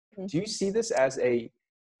Do you see this as a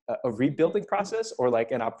rebuilding process, or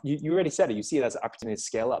like you already said it, you see it as an opportunity to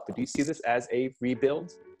scale up, but do you see this as a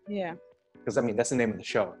rebuild? Yeah. Because I mean, that's the name of the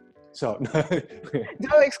show. So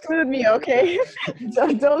Don't exclude me, okay?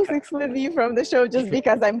 Don't exclude me from the show just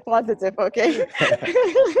because I'm positive, okay?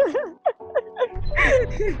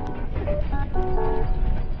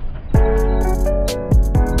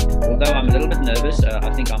 Although I'm a little bit nervous,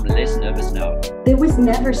 I think I'm less nervous now. There was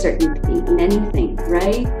never certainty in anything,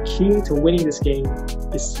 right? Key to winning this game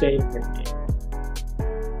is staying in the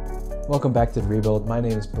game. Welcome back to The Rebuild. My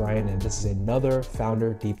name is Brian, and this is another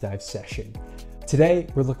Founder Deep Dive session. Today,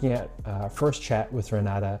 we're looking at our first chat with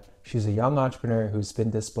Renata. She's a young entrepreneur who's been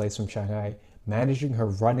displaced from Shanghai, managing her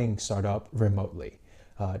running startup remotely,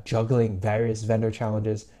 juggling various vendor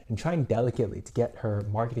challenges, and trying delicately to get her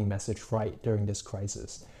marketing message right during this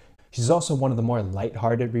crisis. She's also one of the more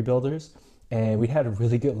lighthearted rebuilders, and we had a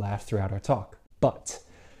really good laugh throughout our talk. But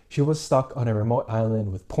she was stuck on a remote island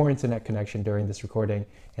with poor internet connection during this recording,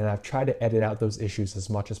 and I've tried to edit out those issues as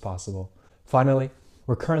much as possible. Finally,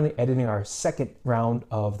 we're currently editing our second round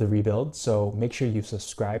of the rebuild, so make sure you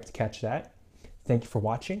subscribe to catch that. Thank you for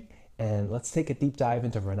watching, and let's take a deep dive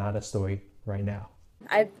into Renata's story right now.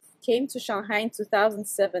 I came to Shanghai in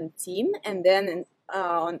 2017, and then in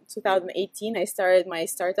 2018, I started my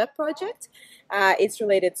startup project. It's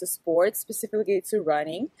related to sports, specifically to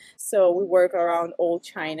running. So we work around all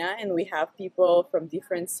China, and we have people from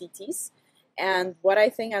different cities. And what I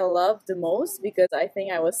think I love the most, because I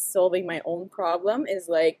think I was solving my own problem, is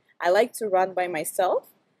like I like to run by myself,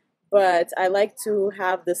 but I like to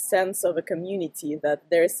have the sense of a community, that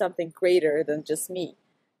there is something greater than just me.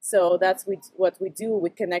 So that's what we do.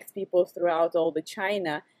 We connect people throughout all the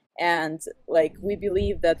China. And like we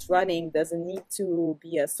believe that running doesn't need to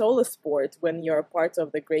be a solo sport when you're a part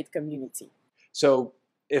of the great community. So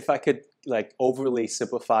if I could like overly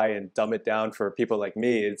simplify and dumb it down for people like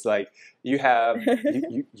me, it's like you're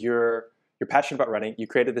passionate about running. You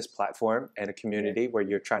created this platform and a community where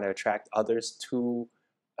you're trying to attract others to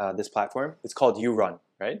this platform. It's called You Run,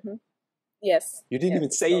 right? Mm-hmm. Yes. You didn't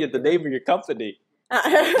even say the name of your company.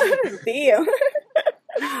 Damn.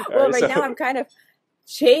 Well, right now I'm kind of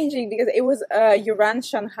changing, because it was You Run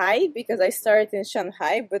Shanghai, because I started in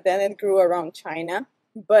Shanghai, but then it grew around China.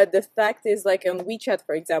 But the fact is, like on WeChat,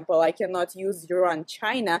 for example, I cannot use You Run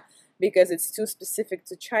China because it's too specific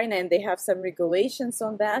to China, and they have some regulations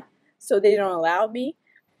on that, so they don't allow me.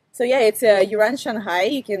 So yeah, it's You Run Shanghai.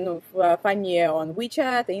 You can find me on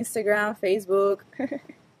WeChat, Instagram, Facebook.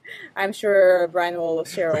 I'm sure Brian will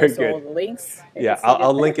share also all the links. Yeah,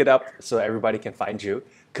 I'll link it up so everybody can find you.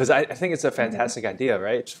 Because I think it's a fantastic idea,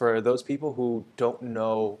 right? It's for those people who don't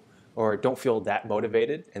know or don't feel that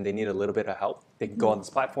motivated and they need a little bit of help. They can go on this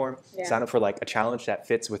platform, sign up for like a challenge that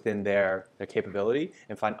fits within their capability,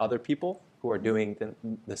 and find other people who are doing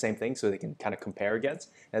the same thing so they can kind of compare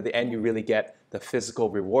against. And at the end, you really get the physical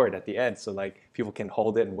reward at the end. So like people can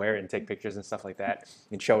hold it and wear it and take pictures and stuff like that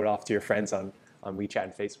and show it off to your friends on WeChat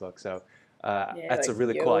and Facebook. So that's a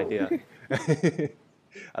really cool idea.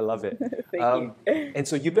 I love it. Thank you. And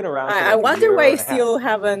so you've been around for I wonder why you still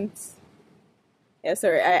haven't. Yeah,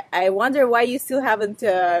 sorry. I wonder why you still haven't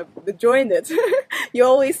joined it. You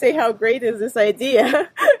always say how great is this idea.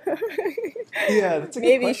 Yeah, that's a good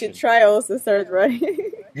Maybe question. You should try also start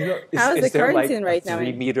running. You know, How's the quarantine like right now?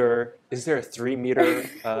 Is there a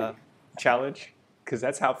 3-meter challenge? Because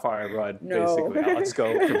that's how far I run, basically. I'll just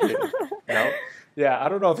go from here. No? Yeah, I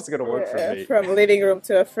don't know if it's going to work for me. From living room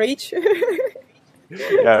to a fridge.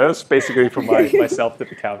 Yeah, that's basically from myself to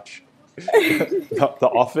the couch. The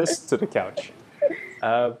office to the couch.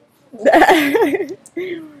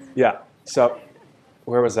 Yeah, so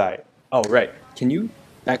where was I? Oh, right. Can you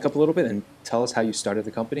back up a little bit and tell us how you started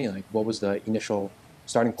the company? Like, what was the initial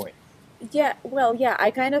starting point? Yeah, well, yeah,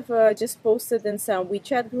 I kind of just posted in some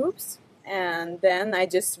WeChat groups, and then I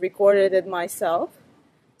just recorded it myself.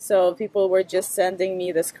 So people were just sending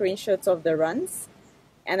me the screenshots of the runs,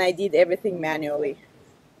 and I did everything manually.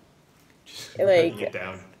 Just like writing it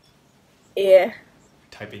down. Yeah.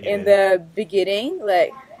 Typing it in the beginning,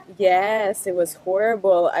 like, yes, it was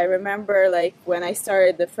horrible. I remember, like, when I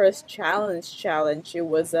started the first challenge, it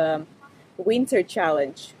was a winter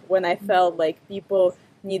challenge, when I felt like people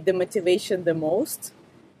need the motivation the most,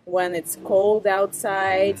 when it's cold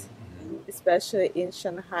outside, especially in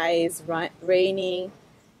Shanghai, it's raining,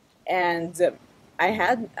 and I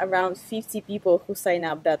had around 50 people who signed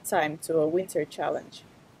up that time to a winter challenge.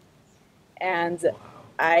 And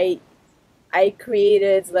I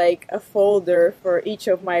created like a folder for each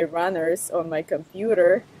of my runners on my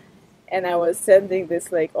computer, and I was sending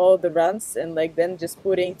this like all the runs and like then just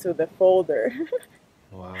putting to the folder.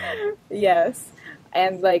 Wow. Yes.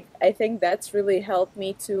 And like, I think that's really helped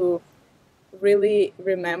me to really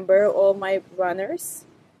remember all my runners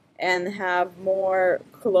and have more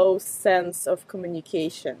close sense of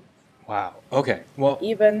communication. Wow. Okay. Well,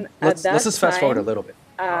 Even at let's that just fast forward a time, little bit.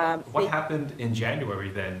 What happened in January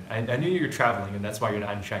then? I knew you were traveling, and that's why you're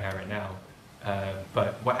not in Shanghai right now.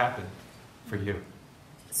 But what happened for you?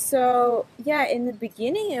 so yeah, in the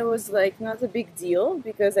beginning it was like not a big deal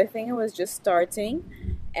because I think it was just starting.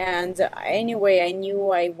 And anyway, I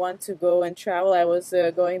knew I want to go and travel. I was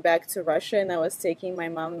going back to Russia and I was taking my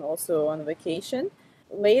mom also on vacation.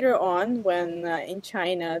 Later on, when in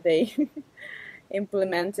China they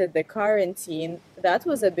implemented the quarantine, that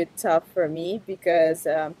was a bit tough for me because,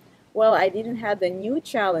 well, I didn't have the new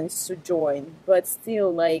challenge to join, but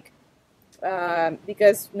still, like,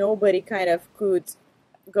 because nobody kind of could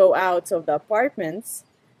go out of the apartments.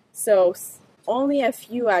 So only a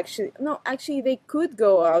few actually, no, actually they could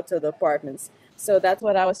go out of the apartments. So that's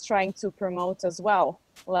what I was trying to promote as well.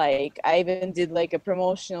 Like I even did like a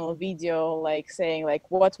promotional video, like saying like,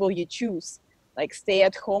 what will you choose? Like stay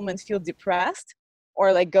at home and feel depressed,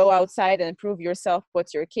 or like go outside and prove yourself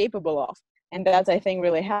what you're capable of. And that I think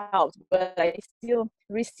really helped. But I still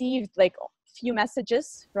received like few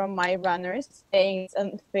messages from my runners saying it's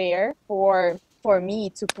unfair for me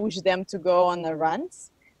to push them to go on the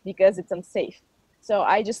runs because it's unsafe. So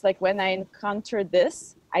I just like when I encountered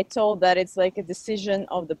this, I told that it's like a decision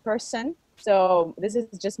of the person. So this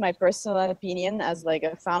is just my personal opinion as like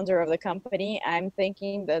a founder of the company. I'm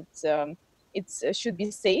thinking that it should be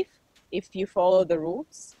safe if you follow the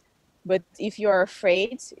rules. But if you are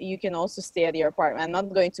afraid, you can also stay at your apartment. I'm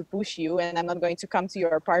not going to push you, and I'm not going to come to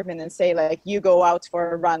your apartment and say like, you go out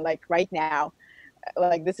for a run like right now.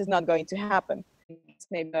 Like this is not going to happen. It's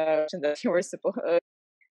maybe a question that you were supposed,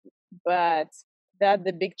 but that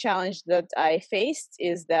the big challenge that I faced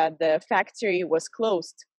is that the factory was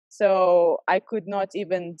closed. So I could not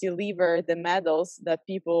even deliver the medals that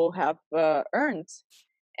people have earned.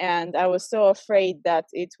 And I was so afraid that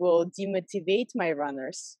it will demotivate my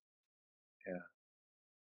runners.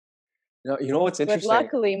 Yeah. You know what's But interesting?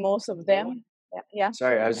 luckily, most of them, yeah.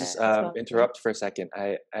 Sorry, I was just Tell me. interrupt for a second.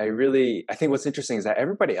 I think what's interesting is that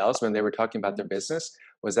everybody else, when they were talking about their business,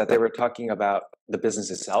 was that they were talking about the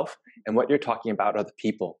business itself, and what you're talking about are the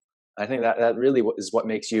people. I think that really is what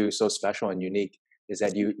makes you so special and unique. Is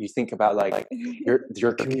that you think about like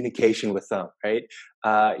your communication with them, right?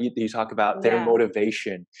 You talk about their Yeah.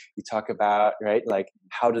 motivation. You talk about, right, like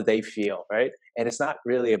how do they feel, right? And it's not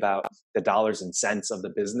really about the dollars and cents of the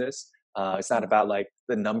business. It's not about like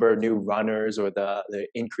the number of new runners or the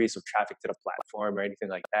increase of traffic to the platform or anything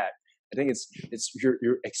like that. I think it's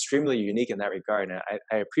you're extremely unique in that regard, and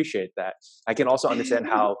I appreciate that. I can also understand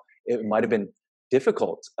how it might have been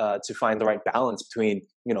difficult to find the right balance between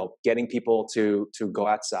getting people to go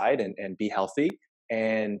outside and be healthy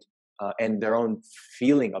and their own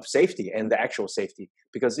feeling of safety and the actual safety,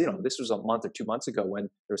 because this was a month or 2 months ago when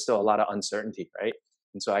there was still a lot of uncertainty, right?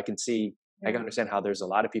 And so I can I can understand how there's a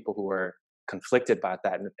lot of people who are conflicted about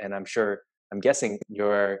that, and I'm guessing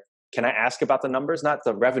can I ask about the numbers, not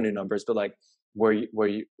the revenue numbers, but like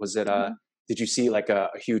was it did you see like a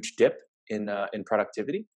huge dip in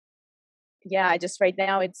productivity? Yeah, I just right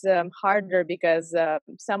now it's harder because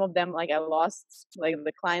some of them, like I lost like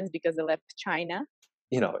the clients because they left China.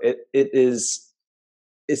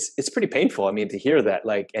 It's pretty painful. I mean, to hear that,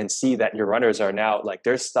 like, and see that your runners are now like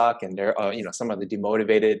they're stuck and they're some of the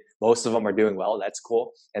demotivated. Most of them are doing well. That's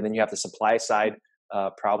cool. And then you have the supply side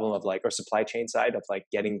problem of like, or supply chain side of like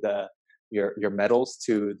getting your medals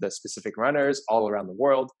to the specific runners all around the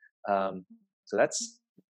world. So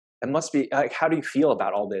it must be like, how do you feel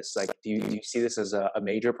about all this? Like, do you see this as a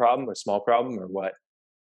major problem or small problem or what?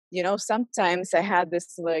 Sometimes I had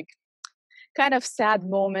this like kind of sad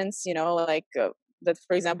moments, like that,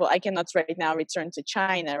 for example, I cannot right now return to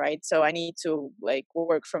China, right? So I need to like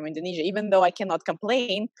work from Indonesia, even though I cannot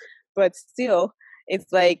complain, but still,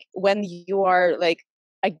 it's like when you are like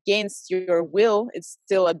against your will, it's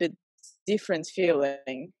still a bit different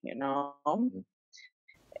feeling.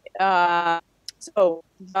 So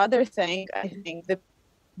the other thing, I think the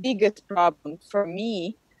biggest problem for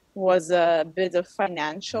me was a bit of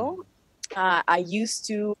financial. I used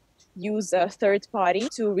to use a third party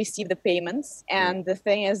to receive the payments, and the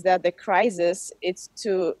thing is that the crisis,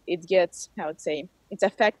 it gets, I would say, it's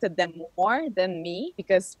affected them more than me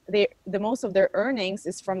because the most of their earnings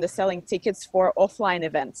is from the selling tickets for offline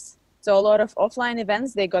events. So a lot of offline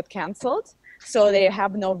events, they got canceled, so they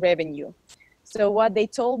have no revenue. So what they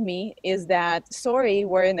told me is that, sorry,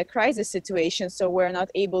 we're in a crisis situation, so we're not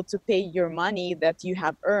able to pay your money that you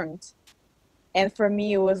have earned. And for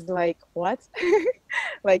me, it was like, what?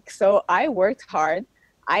 Like, so I worked hard.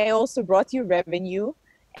 I also brought you revenue,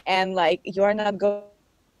 and like, you're not going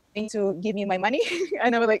to give me my money.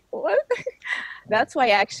 And I was like, what? That's why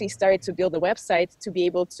I actually started to build a website to be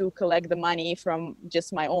able to collect the money from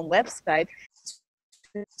just my own website.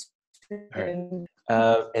 All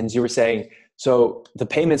right. And you were saying, so the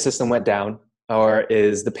payment system went down, or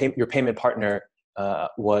is your payment partner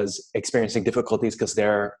was experiencing difficulties because they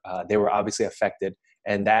were obviously affected,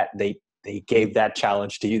 and that they gave that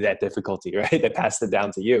challenge to you, that difficulty, right? They passed it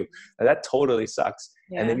down to you. And that totally sucks.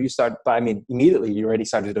 Yeah. And then you start, but I mean, immediately you already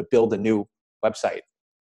started to build a new website.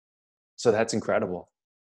 So that's incredible.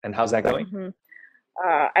 And how's that going? Mm-hmm.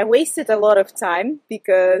 I wasted a lot of time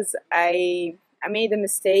because I made a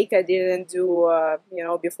mistake. I didn't do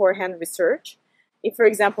beforehand research. If, for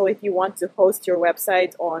example, if you want to host your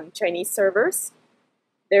website on Chinese servers,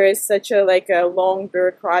 there is such a long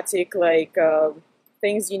bureaucratic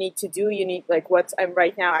things you need to do. You need, like, what I'm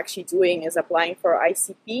right now actually doing is applying for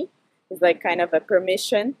ICP. It's like kind of a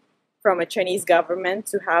permission from a Chinese government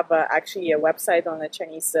to have actually a website on the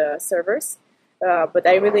Chinese servers. But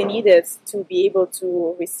I really needed to be able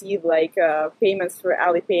to receive payments through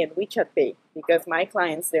Alipay and WeChat Pay, because my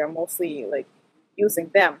clients, they're mostly like using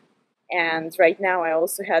them. And right now I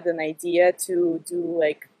also had an idea to do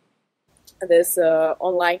like this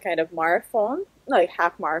online kind of marathon, like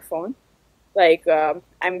half marathon.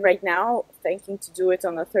 I'm right now thinking to do it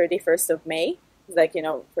on the 31st of May. Like,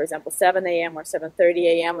 for example, 7 a.m. or 7:30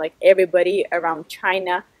 a.m. Like, everybody around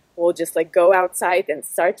China will just like go outside and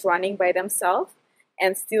start running by themselves,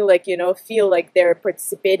 and still feel like they're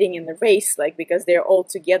participating in the race, like, because they're all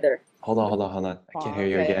together. Hold on. I can't hear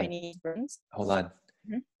you again. Hold on.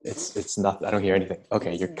 Mm-hmm. It's not, I don't hear anything.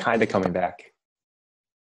 Okay, you're kind of coming back.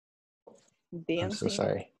 Dancing. I'm so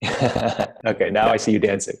sorry. Okay, now I see you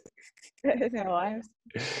dancing. No, I'm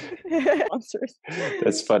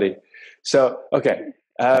That's funny. So, okay.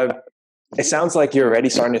 It sounds like you're already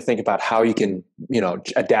starting to think about how you can,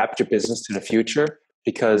 adapt your business to the future,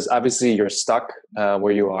 because obviously you're stuck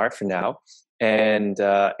where you are for now, and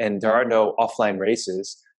there are no offline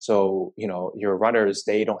races. So, your runners,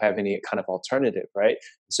 they don't have any kind of alternative, right?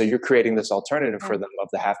 So you're creating this alternative for them of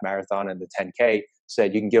the half marathon and the 10K, so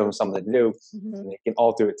that you can give them something to do, and they can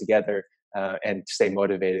all do it together and stay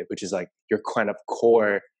motivated, which is like your kind of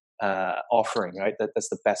core offering, right? That's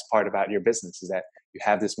the best part about your business, is that you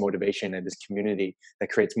have this motivation and this community that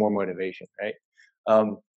creates more motivation, right?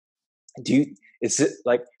 Is it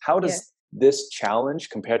like, how does this challenge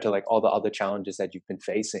compare to like all the other challenges that you've been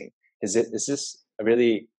facing? Is it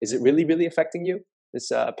really affecting you,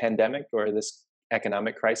 this pandemic or this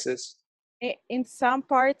economic crisis? In some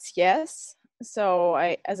parts, yes. So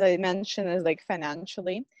as I mentioned, is like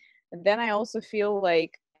financially. And then I also feel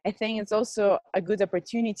like, I think it's also a good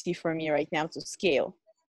opportunity for me right now to scale,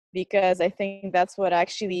 because I think that's what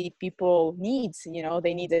actually people need.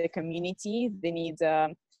 They need a community. They need,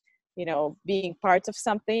 being part of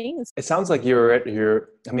something. It sounds like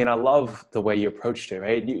I mean, I love the way you approached it,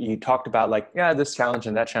 right? You talked about like, yeah, this challenge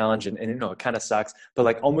and that challenge, and it kind of sucks, but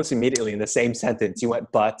like almost immediately in the same sentence, you went,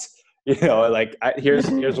 but, like, here's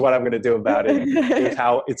what I'm going to do about it. Here's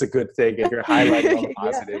how it's a good thing. And you're highlighting all the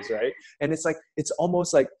positives, right? And it's like, it's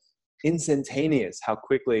almost like instantaneous how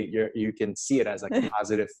quickly you can see it as like a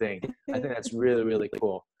positive thing. I think that's really, really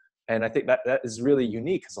cool. And I think that is really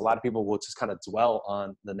unique, because a lot of people will just kind of dwell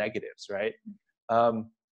on the negatives, right?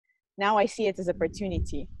 Now I see it as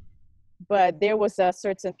opportunity. But there was a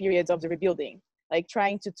certain period of the rebuilding, like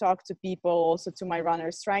trying to talk to people, also to my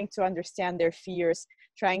runners, trying to understand their fears,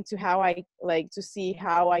 trying to to see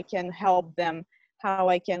how I can help them, how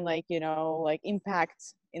I can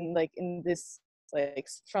impact in this,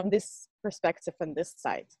 from this perspective and this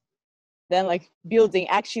side. Then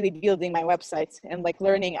actually building my website and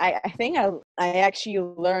learning. I think I actually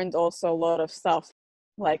learned also a lot of stuff.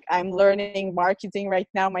 Like, I'm learning marketing right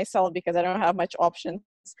now myself, because I don't have much options.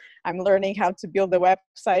 I'm learning how to build a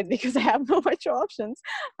website because I have no much options.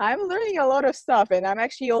 I'm learning a lot of stuff, and I'm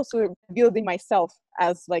actually also building myself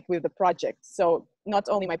as with the project. So not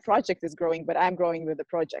only my project is growing, but I'm growing with the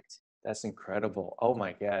project. That's incredible. Oh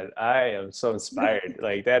my God. I am so inspired.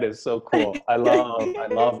 Like, that is so cool. I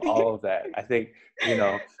love all of that. I think,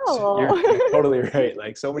 you're totally right.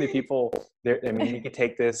 Like, so many people you can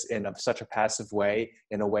take this in such a passive way,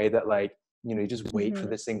 in a way that you just wait for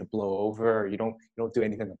this thing to blow over, or you don't do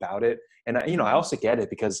anything about it. And I also get it,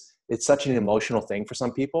 because it's such an emotional thing for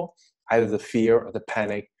some people, either the fear or the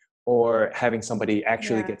panic, or having somebody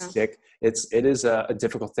actually get sick. It is a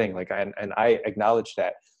difficult thing. And I acknowledge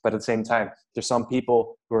that. but at the same time, there's some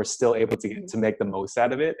people who are still able to make the most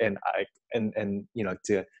out of it, and you know,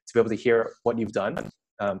 to be able to hear what you've done,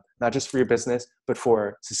 not just for your business, but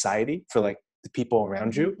for society, for like the people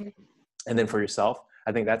around you, and then for yourself.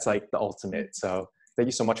 I think that's like the ultimate. So thank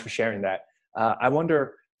you so much for sharing that. I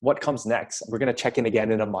wonder what comes next. We're going to check in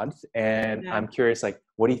again in a month, and I'm curious, like,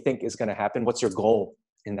 what do you think is going to happen? What's your goal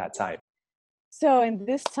in that time? So in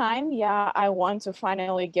this time, I want to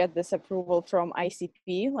finally get this approval from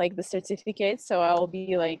ICP, like the certificate. So I'll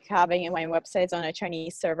be like having my websites on a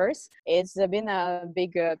Chinese servers. It's been a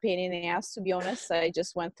big pain in the ass, to be honest. I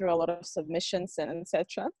just went through a lot of submissions and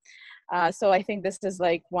etc. So I think this is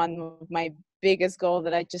like one of my biggest goal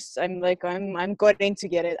that I'm going to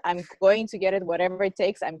get it. I'm going to get it, whatever it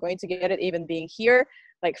takes. I'm going to get it, even being here,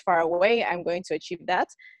 like far away. I'm going to achieve that.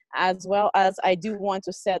 As well as I do want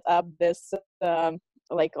to set up this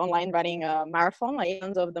like online running marathon at the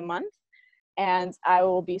end of the month. And I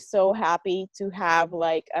will be so happy to have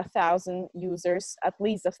like 1,000 users, at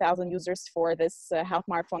least 1,000 users for this half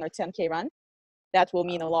marathon or 10K run. That will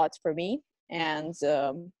mean a lot for me, and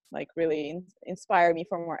like really inspire me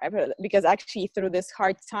for more effort, because actually through this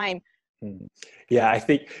hard time. Yeah, I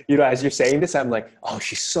think, you know, as you're saying this, I'm like, oh,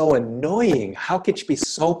 she's so annoying. How could she be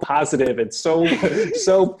so positive and so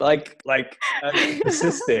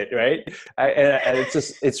persistent, right? And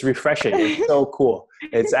it's refreshing. It's so cool.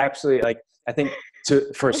 It's actually like, I think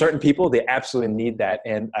for certain people, they absolutely need that.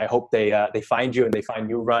 And I hope they find you and they find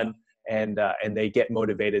your run, and they get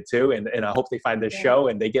motivated too. And I hope they find this show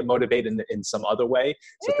and they get motivated in some other way.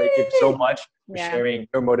 So thank you so much for sharing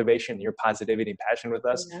your motivation, your positivity and passion with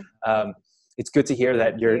us. It's good to hear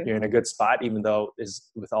that you're in a good spot, even though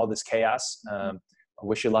with all this chaos. I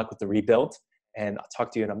wish you luck with the rebuild, and I'll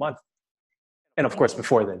talk to you in a month. And of course,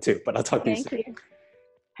 before then too, but I'll talk to you soon.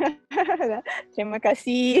 Terima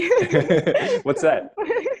kasih. What's that?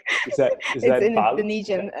 Is that it's in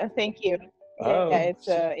Indonesian. Thank you. Oh. Yeah, it's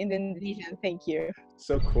Indonesian. Thank you.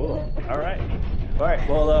 So cool. All right.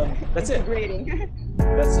 Well, that's it. Greeting.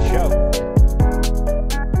 That's the show.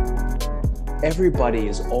 Everybody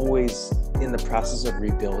is always in the process of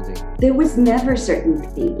rebuilding. There was never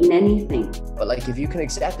certainty in anything. But like, if you can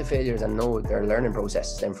accept the failures and know they're learning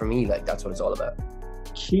processes, then for me, like, that's what it's all about.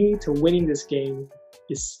 Key to winning this game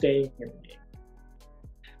is staying in the game.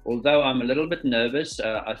 Although I'm a little bit nervous,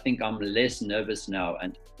 I think I'm less nervous now.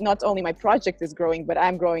 And not only my project is growing, but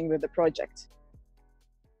I'm growing with the project.